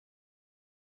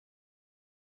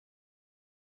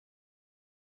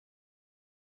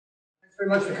Very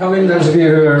much for coming, those of you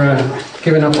who are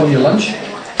giving up on your lunch.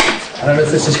 I don't know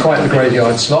if this is quite the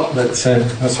graveyard slot, but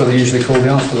that's what they usually call the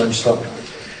after lunch slot.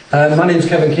 My name's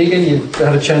Kevan Keegan. You've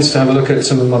had a chance to have a look at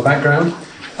some of my background.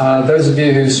 Those of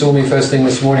you who saw me first thing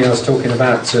this morning, I was talking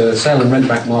about sale and rent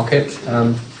back market,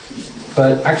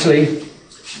 but actually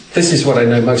this is what I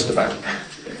know most about.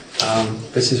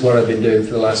 This is what I've been doing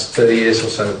for the last 30 years or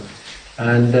so.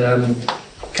 And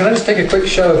can I just take a quick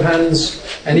show of hands?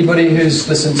 Anybody who's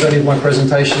listened to any of my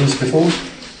presentations before?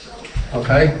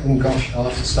 Okay, oh gosh, I'll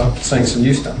have to start saying some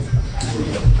new stuff.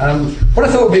 What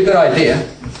I thought would be a good idea,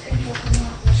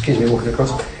 excuse me, walking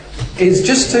across, is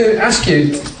just to ask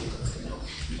you,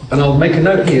 and I'll make a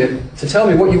note here, to tell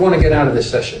me what you want to get out of this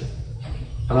session.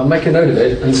 And I'll make a note of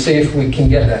it and see if we can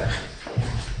get there.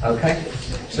 Okay?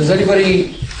 So does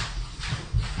anybody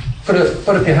put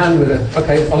up your hand with it?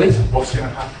 Okay, Ollie? What's going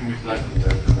to happen with lending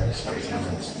over the next 18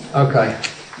 months? Okay.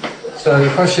 So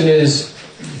the question is,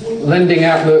 lending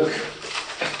outlook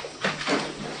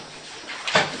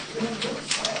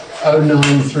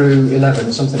 09 through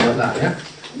 11, something like that, yeah?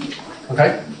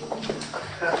 Okay?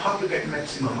 How to get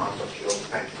maximum out of your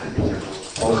bank lending?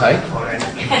 Okay.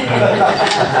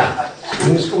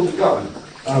 It's called the government.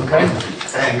 Okay.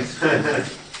 Thanks.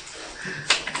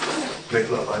 Great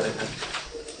luck by that.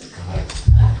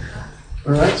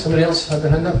 All right, somebody else have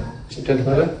their hand up? Gentlemen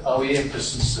over. Are we in for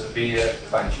some severe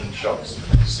banking shocks in the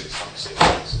next 6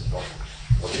 months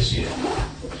or this year?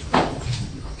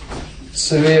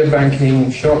 Severe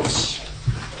banking shocks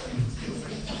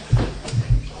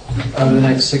over the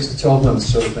next 6 to 12 months,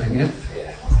 sort of thing, yeah?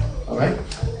 Yeah. All right.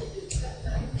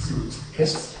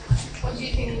 Yes? What do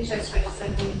you think interest rates are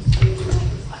going to do in the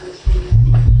next 3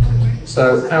 years?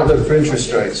 So, outlook for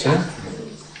interest rates, yeah?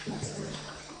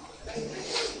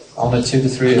 On a 2 to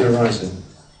 3 year horizon.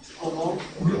 Or more?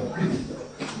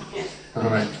 All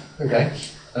right. Okay.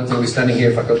 I don't think we're standing here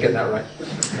if I could get that right.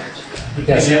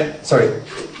 Yes. Yeah. Sorry.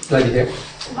 Lady here.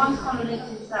 One comment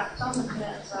is that some of the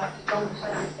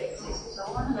long-term fixes, so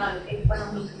I want to know if when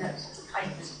I'm looking at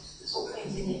papers, the sort of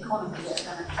things in the economy that are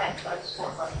going to affect those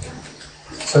sort of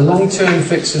things. So long-term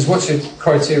fixes, what's your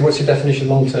criteria, what's your definition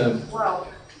of long-term? Well,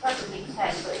 preferably 10,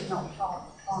 but if not 5.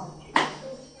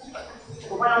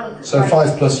 But when I look at So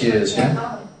 5+ years,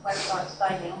 yeah? websites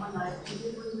daily, I know.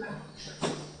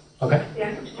 Okay. Be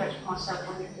able to judge for myself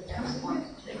on if the best one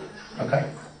to do. Okay.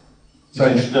 You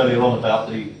mentioned earlier on about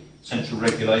the central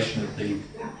regulation of the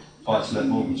buy-to-let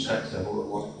mortgage sector.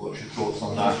 What's your thoughts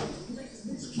on that?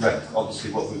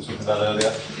 Obviously, what we were talking about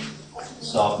earlier,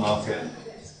 SARB market.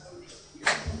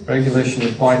 Regulation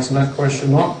of buy-to-let,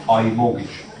 question mark? i.e.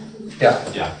 mortgage. Yeah.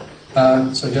 Yeah.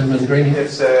 So gentlemen in green here.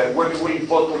 Yes, when we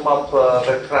bottom up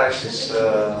the crisis,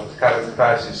 current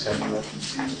crisis, and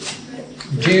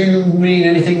Do you mean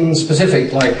anything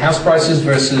specific, like house prices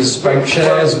versus bank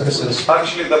shares versus...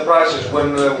 actually the prices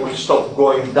when will stop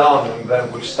going down and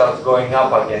then will start going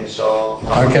up again, so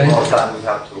how much more time we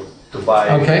have to buy.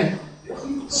 Okay.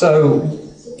 So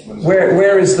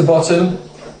where is the bottom,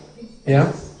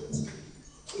 yeah,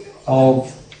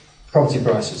 of property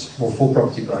prices, or for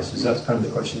property prices? That's kind of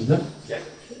the question, isn't it? Yeah.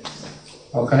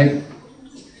 Okay.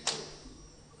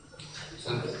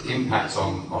 So the impact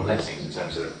on lettings in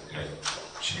terms of,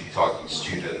 should you be targeting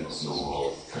students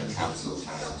or council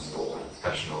tenants or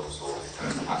professionals, or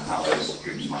how those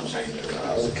groups might change over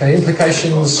the Okay,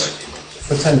 implications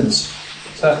for tenants.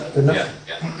 Is that good enough?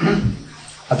 Yeah.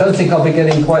 I don't think I'll be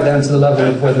getting quite down to the level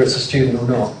of whether it's a student or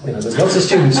not. There's lots of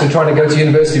students who are trying to go to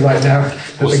university right now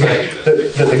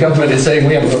that the government is saying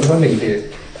we haven't got funding for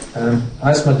you.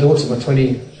 I asked my daughter, my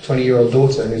 20-year-old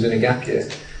daughter who's in a gap year,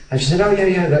 and she said, oh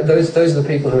yeah, those are the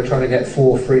people who are trying to get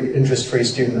 4 interest-free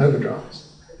student overdrafts.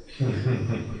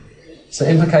 So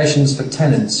implications for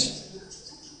tenants.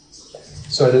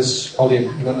 So there's, Ollie,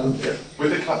 you want to... Yeah.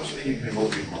 With the collapse of the UK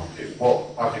mortgage market, what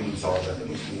avenues are there that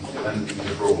you can lending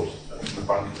abroad and the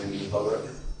bank lending directly?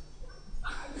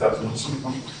 That's not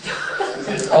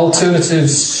something.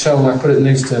 Alternatives, shall I put it in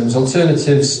these terms,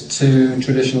 alternatives to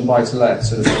traditional buy-to-let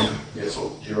sort of thing. Yeah,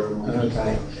 sort of zero mortgage.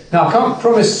 Okay. Now, I can't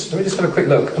promise, let me just have a quick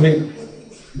look. I mean,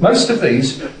 most of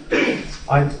these,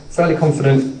 I'm fairly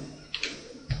confident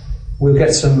we'll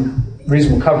get some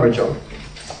reasonable coverage on.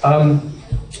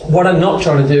 What I'm not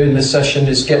trying to do in this session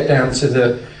is get down to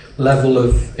the level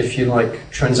of, if you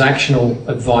like, transactional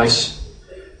advice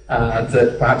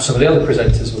that perhaps some of the other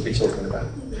presenters will be talking about.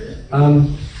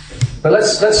 But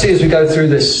let's see as we go through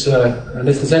this, and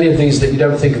if there's any of these that you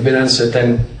don't think have been answered,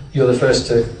 then you're the first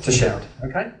to shout,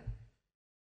 okay?